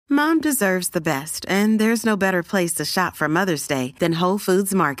Mom deserves the best, and there's no better place to shop for Mother's Day than Whole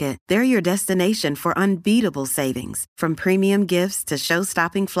Foods Market. They're your destination for unbeatable savings, from premium gifts to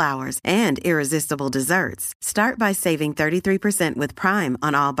show-stopping flowers and irresistible desserts. Start by saving 33% with Prime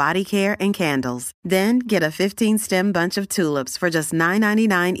on all body care and candles. Then get a 15-stem bunch of tulips for just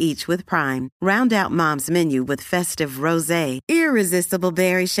 $9.99 each with Prime. Round out Mom's menu with festive rosé, irresistible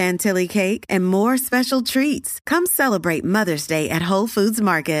berry chantilly cake, and more special treats. Come celebrate Mother's Day at Whole Foods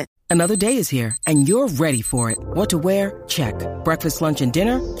Market. Another day is here, and you're ready for it. What to wear? Check. Breakfast, lunch, and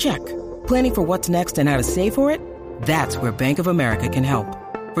dinner? Check. Planning for what's next and how to save for it? That's where Bank of America can help.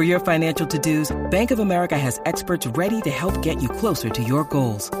 For your financial to-dos, Bank of America has experts ready to help get you closer to your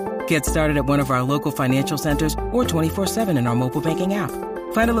goals. Get started at one of our local financial centers or 24/7 in our mobile banking app.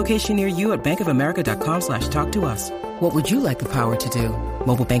 Find a location near you at bankofamerica.com/talktous. What would you like the power to do?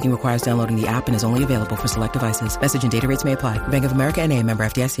 Mobile banking requires downloading the app and is only available for select devices. Message and data rates may apply. Bank of America N.A., member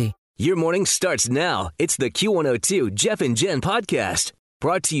FDIC. Your morning starts now. It's the Q102 Jeff and Jen podcast,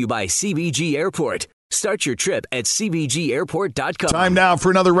 brought to you by CBG Airport. Start your trip at CBGAirport.com. Time now for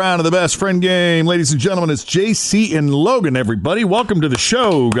another round of the best friend game. Ladies and gentlemen, it's JC and Logan, everybody. Welcome to the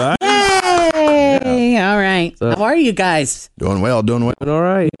show, guys. Yay! Yeah. All right. How are you guys? Doing well. All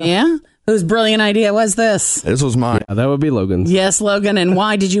right. Yeah? Whose brilliant idea was this? This was mine. Yeah, that would be Logan's. Yes, Logan. And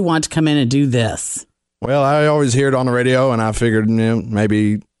why did you want to come in and do this? Well, I always hear it on the radio, and I figured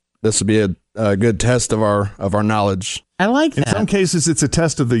maybe this would be a good test of our knowledge. I like that. In some cases, it's a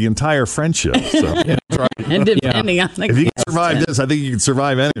test of the entire friendship. So. Yeah, that's right. And depending on the if you can survive this, I think you can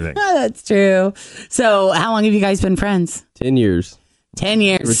survive anything. That's true. So how long have you guys been friends? 10 years. 10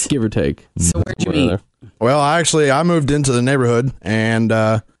 years. Give or take. So where'd you meet? Well, I moved into the neighborhood, and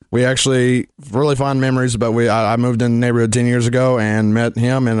we actually really fond memories, but I moved in the neighborhood 10 years ago and met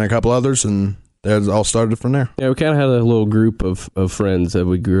him and a couple others, and that all started from there. Yeah, we kind of had a little group of friends that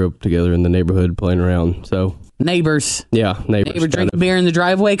we grew up together in the neighborhood playing around. So neighbors. Yeah, neighbors. Neighbor drinking beer in the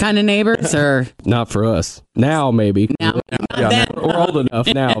driveway kind of neighbors, or not for us now, maybe. Now, we're old enough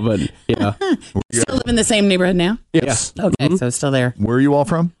now, but yeah. Still live in the same neighborhood now? Yes. Yeah. Okay, so still there. Where are you all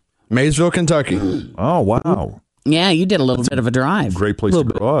from? Maysville, Kentucky. Oh, wow. Yeah, you did a little bit of a drive. Great place to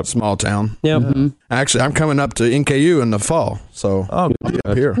grow up. Small town. Yeah. Mm-hmm. Actually, I'm coming up to NKU in the fall, so I'll be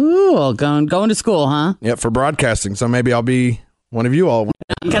up here. Cool. Going to school, huh? Yeah, for broadcasting. So maybe I'll be one of you all.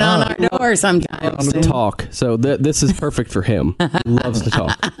 Knocking on our door sometime. To talk. So this is perfect for him. He loves to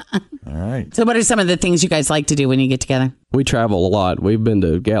talk. All right. So what are some of the things you guys like to do when you get together? We travel a lot. We've been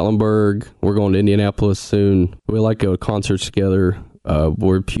to Gatlinburg. We're going to Indianapolis soon. We like to go to concerts together.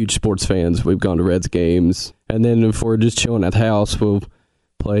 We're huge sports fans. We've gone to Reds games. And then if we're just chilling at the house, we'll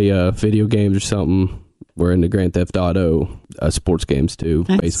play video games or something. We're into Grand Theft Auto, sports games too,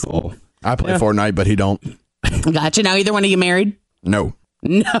 Nice. Baseball. I play Fortnite, but he don't. Gotcha. Now, either one of you married? No.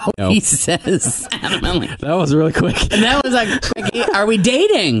 No, No. he says adamantly. That was really quick. That was like, are we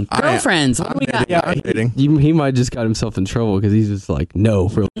dating? Girlfriends? What do we got? Yeah, I'm dating. He might just got himself in trouble because he's just like, no,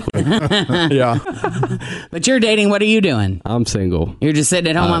 really quick. Yeah. But you're dating. What are you doing? I'm single. You're just sitting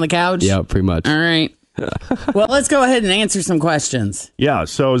at home on the couch? Yeah, pretty much. All right. Well, let's go ahead and answer some questions. Yeah,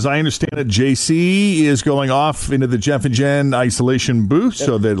 so as I understand it, JC is going off into the Jeff and Jen isolation booth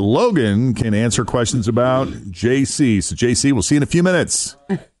so that Logan can answer questions about JC. So, JC, we'll see you in a few minutes.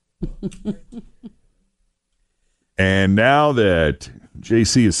 And now that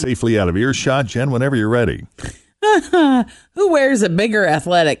JC is safely out of earshot, Jen, whenever you're ready. Who wears a bigger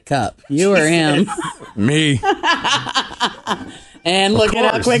athletic cup? You or him? Me. And look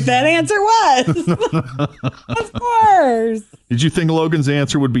at how quick that answer was. Of course. Did you think Logan's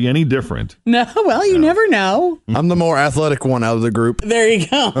answer would be any different? No, well, you never know. I'm the more athletic one out of the group. There you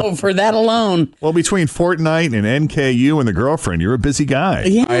go. For that alone. Well, between Fortnite and NKU and the girlfriend, you're a busy guy.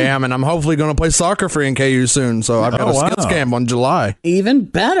 Yeah. I am, and I'm hopefully going to play soccer for NKU soon. So I've got a skills camp on July. Even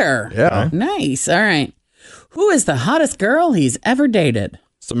better. Yeah. Nice. All right. Who is the hottest girl he's ever dated?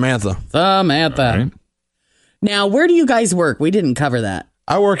 Samantha. Samantha. All right. Now, where do you guys work? We didn't cover that.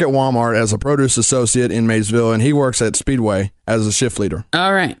 I work at Walmart as a produce associate in Maysville, and he works at Speedway as a shift leader.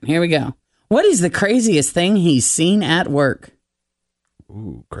 All right. Here we go. What is the craziest thing he's seen at work?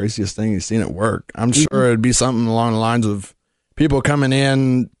 Ooh, craziest thing he's seen at work. I'm sure it'd be something along the lines of people coming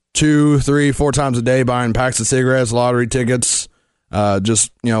in 2, 3, 4 times a day buying packs of cigarettes, lottery tickets,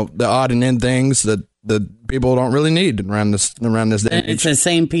 just, the odd and end things that people don't really need around this day. And It's the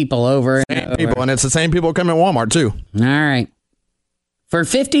same people over and over. people, and it's the same people coming at Walmart too. All right. For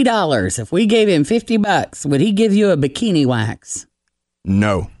 $50, if we gave him $50, would he give you a bikini wax?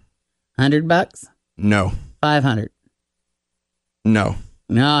 No. $100? No. $500? No.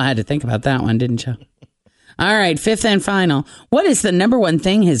 No, I had to think about that one, didn't you? All right, fifth and final. What is the number one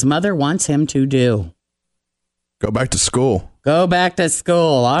thing his mother wants him to do? Go back to school. Go back to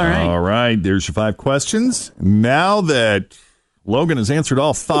school. All right. All right, there's your 5 questions. Now that Logan has answered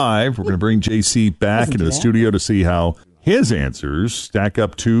all 5, we're going to bring JC back into the studio to see how his answers stack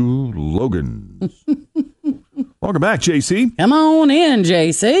up to Logan's. Welcome back, JC. Come on in,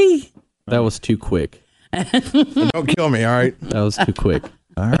 JC. That was too quick. Don't kill me, all right? That was too quick.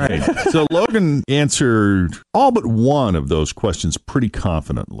 All right. So Logan answered all but one of those questions pretty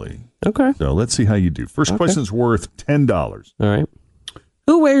confidently. Okay. So let's see how you do. First question's worth $10. All right.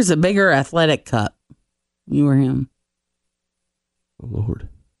 Who wears a bigger athletic cup? You or him? Oh, Lord.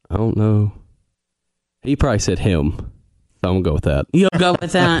 I don't know. He probably said him. So I'm going to go with that. You'll go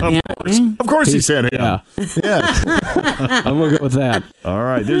with that. Yeah. Of course he said him. Yeah. Yeah. I'm going to go with that. All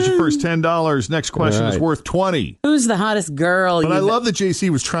right. There's your first $10. Next question is right. worth $20. Who's the hottest girl? But I love that JC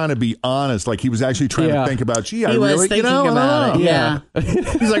was trying to be honest. Like he was actually trying to think about, gee, I He was really, thinking I don't about know. it. Yeah.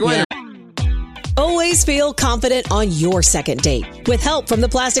 He's like, wait. Always feel confident on your second date. With help from the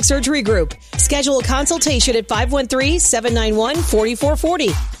Plastic Surgery Group. Schedule a consultation at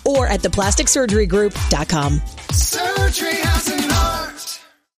 513-791-4440 or at theplasticsurgerygroup.com. Surgery has an art.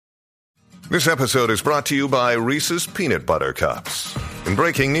 This episode is brought to you by Reese's Peanut Butter Cups. In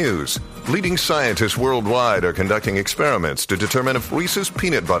breaking news, leading scientists worldwide are conducting experiments to determine if Reese's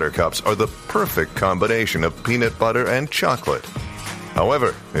Peanut Butter Cups are the perfect combination of peanut butter and chocolate.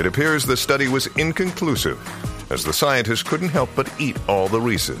 However, it appears the study was inconclusive, as the scientists couldn't help but eat all the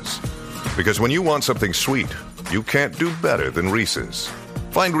Reese's. Because when you want something sweet, you can't do better than Reese's.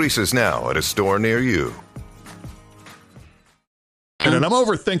 Find Reese's now at a store near you. And I'm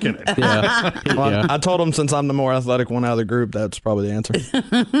overthinking it. Well, I told him since I'm the more athletic one out of the group, that's probably the answer.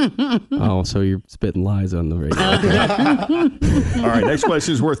 Oh, so you're spitting lies on the radio. All right. Next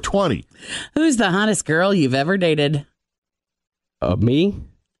question is worth $20. Who's the hottest girl you've ever dated? Me?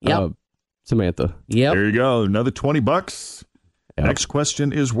 Yep. Samantha. Yep. There you go. Another $20. Yep. Next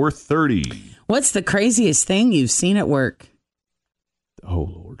question is worth $30. What's the craziest thing you've seen at work?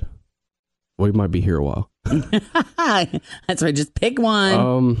 Oh, Lord. We might be here a while. That's right. Just pick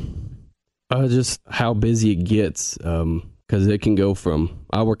one. Just how busy it gets. Because it can go from,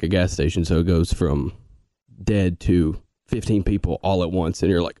 I work at a gas station, so it goes from dead to 15 people all at once. And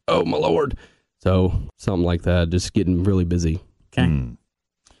you're like, oh, my Lord. So something like that, just getting really busy. Okay.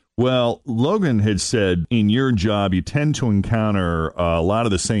 Well, Logan had said in your job, you tend to encounter a lot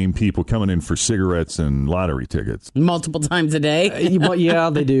of the same people coming in for cigarettes and lottery tickets. Multiple times a day. Well, yeah,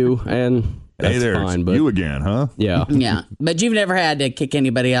 they do. And that's Hey, there's fine. But you again, huh? yeah. Yeah. But you've never had to kick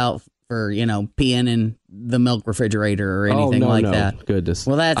anybody out for, peeing in the milk refrigerator or anything no, that. Goodness.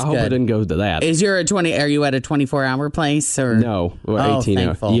 Well, that's I hope good. it didn't go to that. Are you at a 24-hour place or? No, we're 18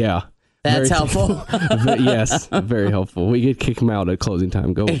 thankful. hours. Yeah. That's Very helpful. Yes, very helpful. We could kick them out at closing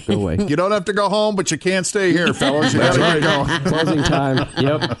time. Go away. You don't have to go home, but you can't stay here, fellas. You gotta go. Closing time.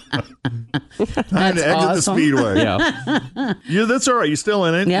 Yep. Time to exit the awesome. speedway. Yeah. That's all right. You're still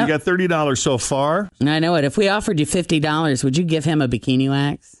in it. Yep. You got $30 so far. I know it. If we offered you $50, would you give him a bikini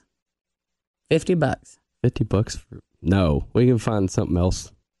wax? $50. $50 for no. We can find something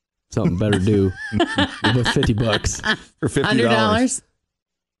else, something better to do with $50 For $50. $100?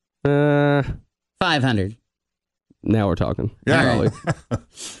 $500. Now we're talking. Yeah. Probably.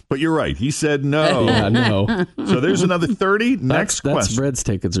 But you're right. He said no. Yeah, no. So there's another 30. Next That's question. Reds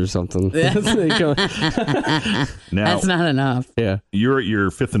tickets or something. Now, That's not enough. Yeah. you're at your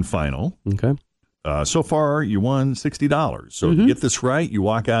fifth and final. Okay. So far, you won $60. So if you get this right, you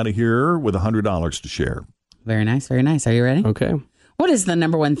walk out of here with $100 to share. Very nice. Very nice. Are you ready? Okay. What is the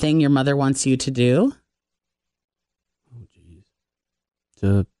number one thing your mother wants you to do?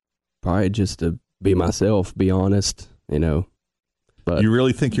 Probably just to be myself, be honest, But You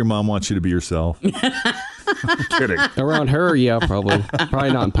really think your mom wants you to be yourself? I'm kidding. around her, yeah, probably.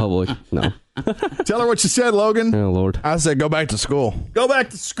 Probably not in public. No. Tell her what you said, Logan. Oh, Lord. I said go back to school. Go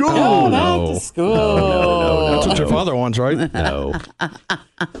back to school. Oh, Back no. to school. No. That's what your father wants, right? No.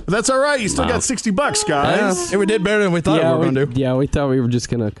 That's all right. You still got $60, guys. Yeah, we did better than we thought we were going to do. Yeah, we thought we were just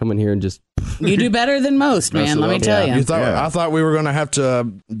going to come in here and just... You do better than most, man. Let me tell you. I thought we were going to have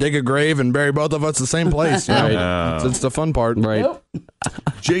to dig a grave and bury both of us the same place. Right. It's the fun part. Right.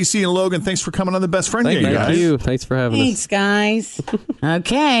 JC and Logan, thanks for coming on the Best Friend Game, Thank guys. you. Thanks for having Thanks, us. guys.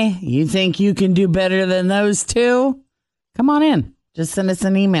 Okay. You think you can do better than those two? Come on in. Just send us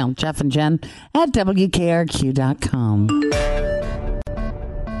an email, Jeff and Jen at WKRQ.com.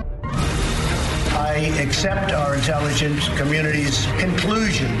 I accept our intelligence community's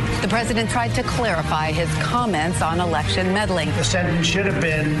conclusion. The president tried to clarify his comments on election meddling. The sentence should have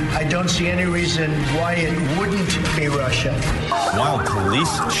been, I don't see any reason why it wouldn't be Russia. Wild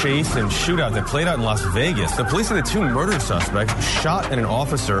police chase and shootout that played out in Las Vegas. The police say the two murder suspects shot at an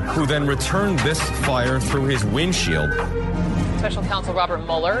officer who then returned this fire through his windshield. Special Counsel Robert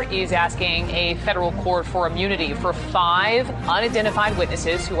Mueller is asking a federal court for immunity for 5 unidentified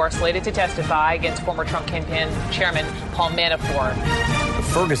witnesses who are slated to testify against former Trump campaign chairman Paul Manafort. The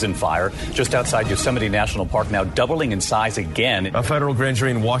Ferguson fire just outside Yosemite National Park now doubling in size again. A federal grand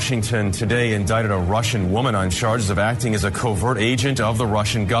jury in Washington today indicted a Russian woman on charges of acting as a covert agent of the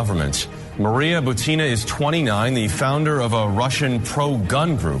Russian government. Maria Butina is 29, the founder of a Russian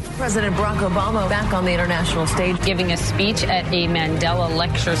pro-gun group. President Barack Obama back on the international stage giving a speech at a Mandela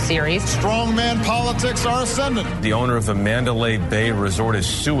lecture series. Strongman politics are ascendant. The owner of the Mandalay Bay Resort is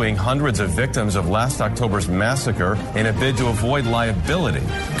suing hundreds of victims of last October's massacre in a bid to avoid liability.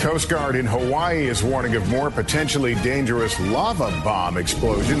 Coast Guard in Hawaii is warning of more potentially dangerous lava bomb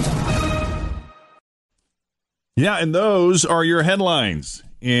explosions. Yeah, and those are your headlines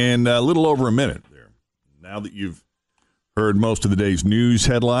in a little over a minute there. Now that you've heard most of the day's news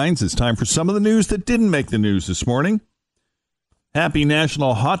headlines, it's time for some of the news that didn't make the news this morning. Happy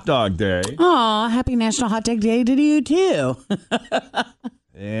National Hot Dog Day. Aw, happy National Hot Dog Day to you, too.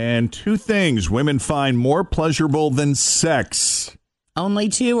 And 2 things women find more pleasurable than sex. Only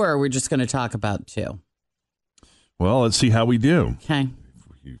 2, or we're just going to talk about 2? Well, let's see how we do. Okay.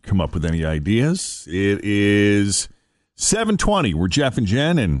 If you come up with any ideas. It is 7:20. We're Jeff and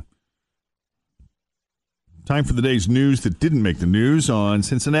Jen, and time for the day's news that didn't make the news on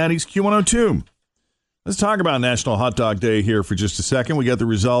Cincinnati's Q102. Let's talk about National Hot Dog Day here for just a second. We got the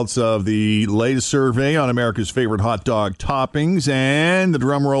results of the latest survey on America's favorite hot dog toppings, and the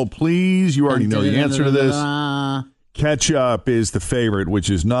drum roll, please. You already know the answer to this. Ketchup is the favorite, which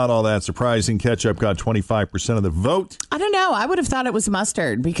is not all that surprising. Ketchup got 25% of the vote. I don't know. I would have thought it was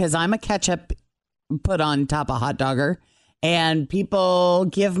mustard because I'm a ketchup put on top of hot dogger. And people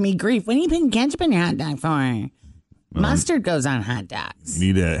give me grief. What are you putting ketchup in your hot dog for? Mustard goes on hot dogs.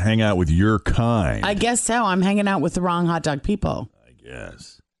 You need to hang out with your kind. I guess so. I'm hanging out with the wrong hot dog people. I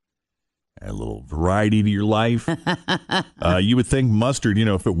guess. Add a little variety to your life. You would think mustard,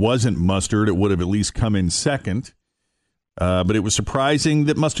 if it wasn't mustard, it would have at least come in second. But it was surprising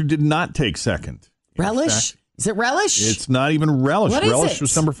that mustard did not take second. Relish? Is it relish? It's not even relish. What is relish it?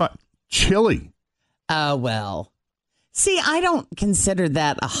 Was number 5. Chili. Oh, well. See, I don't consider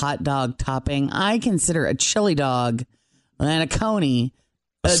that a hot dog topping. I consider a chili dog and a coney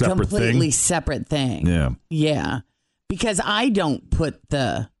a completely separate thing. Yeah. Yeah. Because I don't put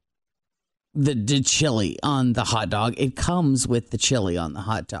the chili on the hot dog. It comes with the chili on the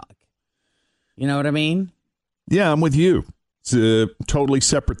hot dog. You know what I mean? Yeah, I'm with you. It's a totally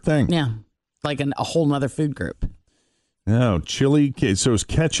separate thing. Yeah. Like a whole nother food group. No, chili. So it's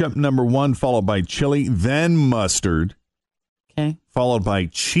ketchup number 1, followed by chili, then mustard. Okay. Followed by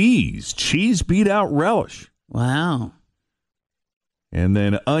cheese. Cheese beat out relish. Wow. And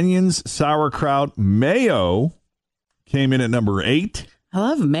then onions, sauerkraut, mayo came in at number 8. I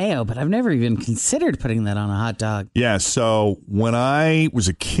love mayo, but I've never even considered putting that on a hot dog. Yeah, so when I was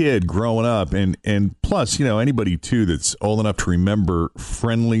a kid growing up, and plus, anybody, too, that's old enough to remember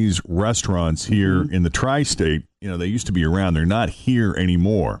Friendly's restaurants here in the tri-state, they used to be around. They're not here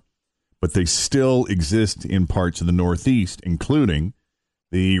anymore, but they still exist in parts of the Northeast, including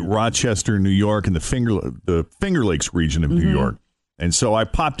the Rochester, New York, and the Finger Lakes region of New York. And so I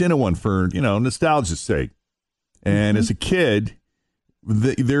popped into one for, nostalgia's sake. And as a kid,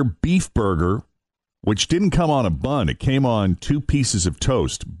 their beef burger, which didn't come on a bun, it came on 2 pieces of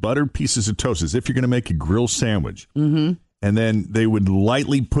toast, buttered pieces of toast, as if you're going to make a grilled sandwich. Mm-hmm. And then they would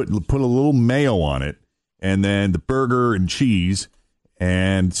lightly put a little mayo on it, and then the burger and cheese.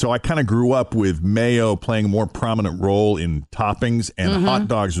 And so I kind of grew up with mayo playing a more prominent role in toppings, and hot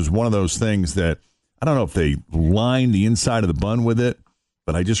dogs was one of those things that, I don't know if they lined the inside of the bun with it,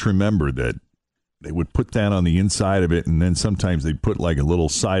 but I just remember that they would put that on the inside of it, and then sometimes they'd put like a little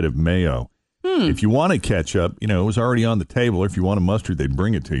side of mayo. If you wanted ketchup, it was already on the table. If you wanted mustard, they'd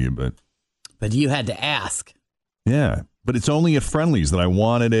bring it to you. But you had to ask. Yeah, but it's only at Friendly's that I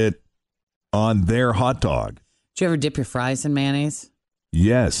wanted it on their hot dog. Did you ever dip your fries in mayonnaise?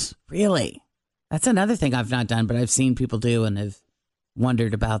 Yes. Really? That's another thing I've not done, but I've seen people do and have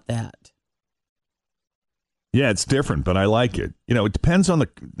wondered about that. Yeah, it's different, but I like it. It depends on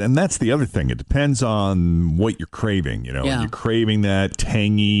and that's the other thing. It depends on what you're craving. Are you craving that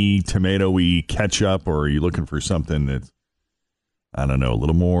tangy, tomatoey ketchup, or are you looking for something that's I don't know, a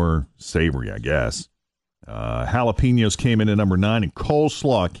little more savory, I guess. Jalapenos came in at number 9, and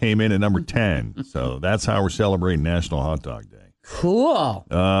coleslaw came in at number 10. So that's how we're celebrating National Hot Dog Day. Cool.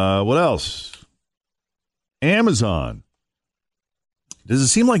 What else? Amazon. Does it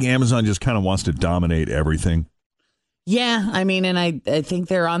seem like Amazon just kind of wants to dominate everything? Yeah, I mean, and I think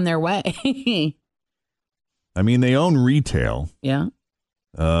they're on their way. I mean, they own retail. Yeah.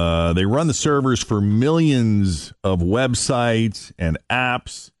 They run the servers for millions of websites and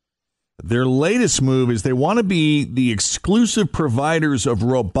apps. Their latest move is they want to be the exclusive providers of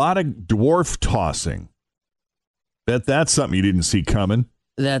robotic dwarf tossing. Bet that's something you didn't see coming.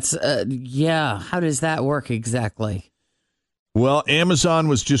 That's, yeah. How does that work exactly? Well, Amazon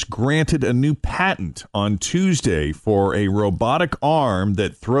was just granted a new patent on Tuesday for a robotic arm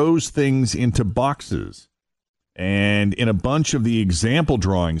that throws things into boxes. And in a bunch of the example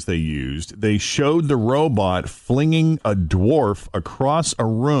drawings they used, they showed the robot flinging a dwarf across a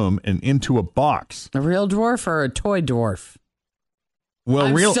room and into a box. A real dwarf or a toy dwarf? Well,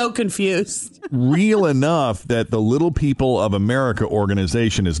 I'm so confused. Real enough that the Little People of America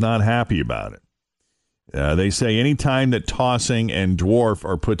organization is not happy about it. They say anytime that tossing and dwarf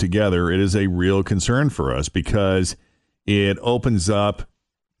are put together, it is a real concern for us because it opens up,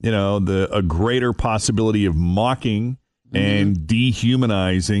 a greater possibility of mocking and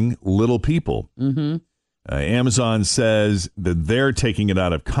dehumanizing little people. Mm-hmm. Amazon says that they're taking it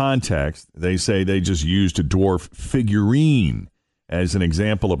out of context. They say they just used a dwarf figurine as an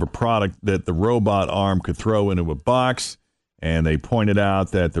example of a product that the robot arm could throw into a box. And they pointed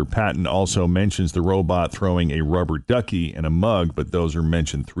out that their patent also mentions the robot throwing a rubber ducky in a mug, but those are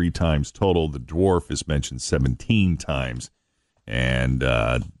mentioned 3 times total. The dwarf is mentioned 17 times. And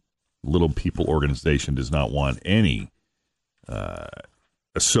Little People organization does not want any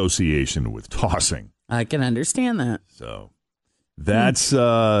association with tossing. I can understand that. So that's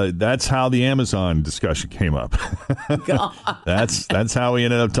how the Amazon discussion came up. That's how we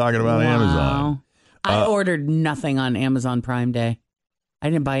ended up talking about Amazon. I ordered nothing on Amazon Prime Day. I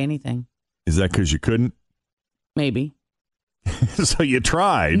didn't buy anything. Is that because you couldn't? Maybe. So you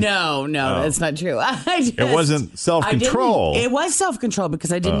tried. No, that's not true. It wasn't self-control. It was self-control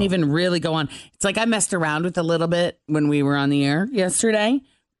because I didn't even really go on. It's like I messed around with a little bit when we were on the air yesterday,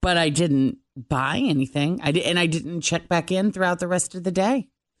 but I didn't buy anything. I didn't check back in throughout the rest of the day.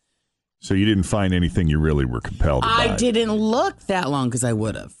 So you didn't find anything you really were compelled to buy? I didn't look that long because I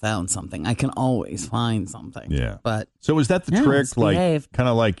would have found something. I can always find something. Yeah. But so is that the trick? Like, kind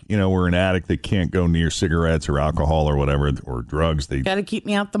of like, we're an addict that can't go near cigarettes or alcohol or whatever, or drugs. They got to keep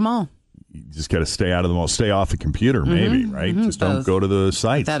me out the mall. You just got to stay out of the mall. Stay off the computer, maybe, right? Just don't go to the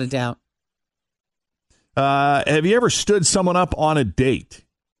site. Without a doubt. Have you ever stood someone up on a date?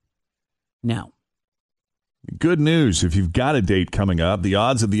 No. Good news. If you've got a date coming up, the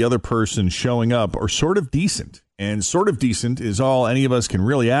odds of the other person showing up are sort of decent. And sort of decent is all any of us can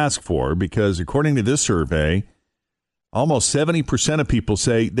really ask for because according to this survey, almost 70% of people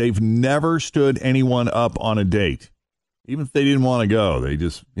say they've never stood anyone up on a date. Even if they didn't want to go, they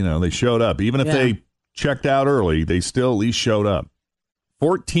just, they showed up. Even if they checked out early, they still at least showed up.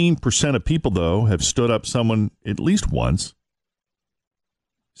 14% of people, though, have stood up someone at least once.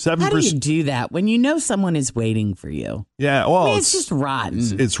 7%. How do you do that when you know someone is waiting for you? Yeah, well, it's just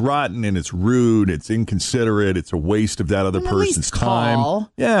rotten. It's rotten and it's rude. It's inconsiderate. It's a waste of that other person's time.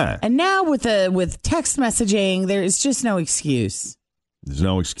 Yeah. And now with text messaging, there is just no excuse. There's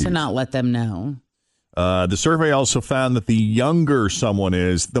no excuse to not let them know. The survey also found that the younger someone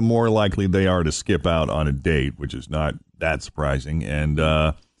is, the more likely they are to skip out on a date, which is not that surprising.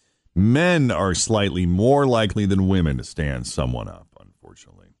 And men are slightly more likely than women to stand someone up,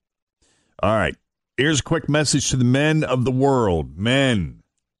 unfortunately. All right. Here's a quick message to the men of the world. Men,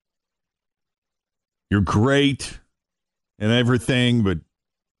 you're great and everything, but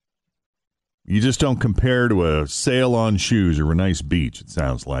you just don't compare to a sail on shoes or a nice beach, it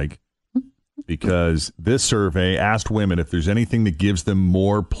sounds like. Because this survey asked women if there's anything that gives them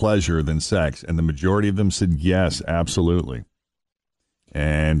more pleasure than sex, and the majority of them said yes, absolutely.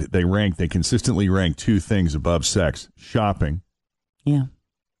 And they consistently rank 2 things above sex: shopping. Yeah.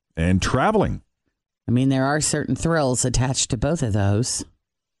 And traveling. I mean, there are certain thrills attached to both of those.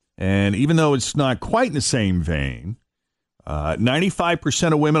 And even though it's not quite in the same vein,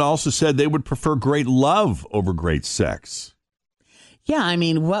 95% of women also said they would prefer great love over great sex. Yeah, I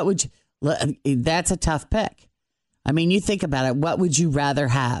mean, that's a tough pick. I mean, you think about it. What would you rather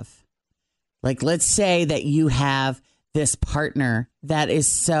have? Like, let's say that you have this partner that is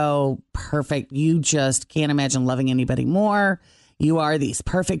so perfect. You just can't imagine loving anybody more. You are these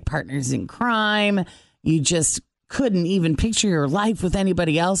perfect partners in crime. You just couldn't even picture your life with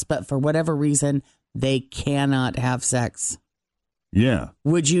anybody else, but for whatever reason, they cannot have sex. Yeah.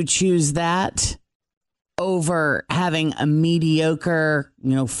 Would you choose that over having a mediocre,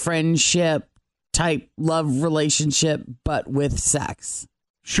 friendship type love relationship, but with sex?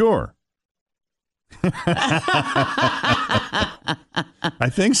 Sure. I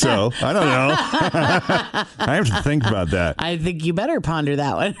think so. I don't know. I have to think about that. I think you better ponder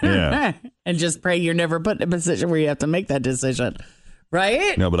that one. Yeah. And just pray you're never put in a position where you have to make that decision.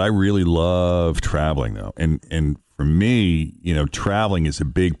 Right? No, but I really love traveling, though. And for me, traveling is a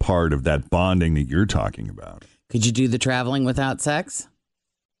big part of that bonding that you're talking about. Could you do the traveling without sex?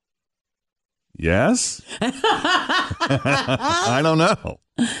 Yes. I don't know.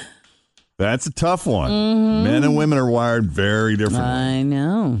 That's a tough one. Mm-hmm. Men and women are wired very differently. I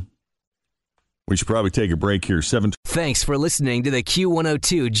know. We should probably take a break here. Thanks for listening to the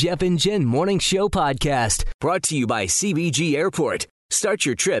Q102 Jeff and Jen Morning Show podcast, brought to you by CBG Airport. Start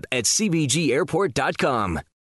your trip at CBGAirport.com.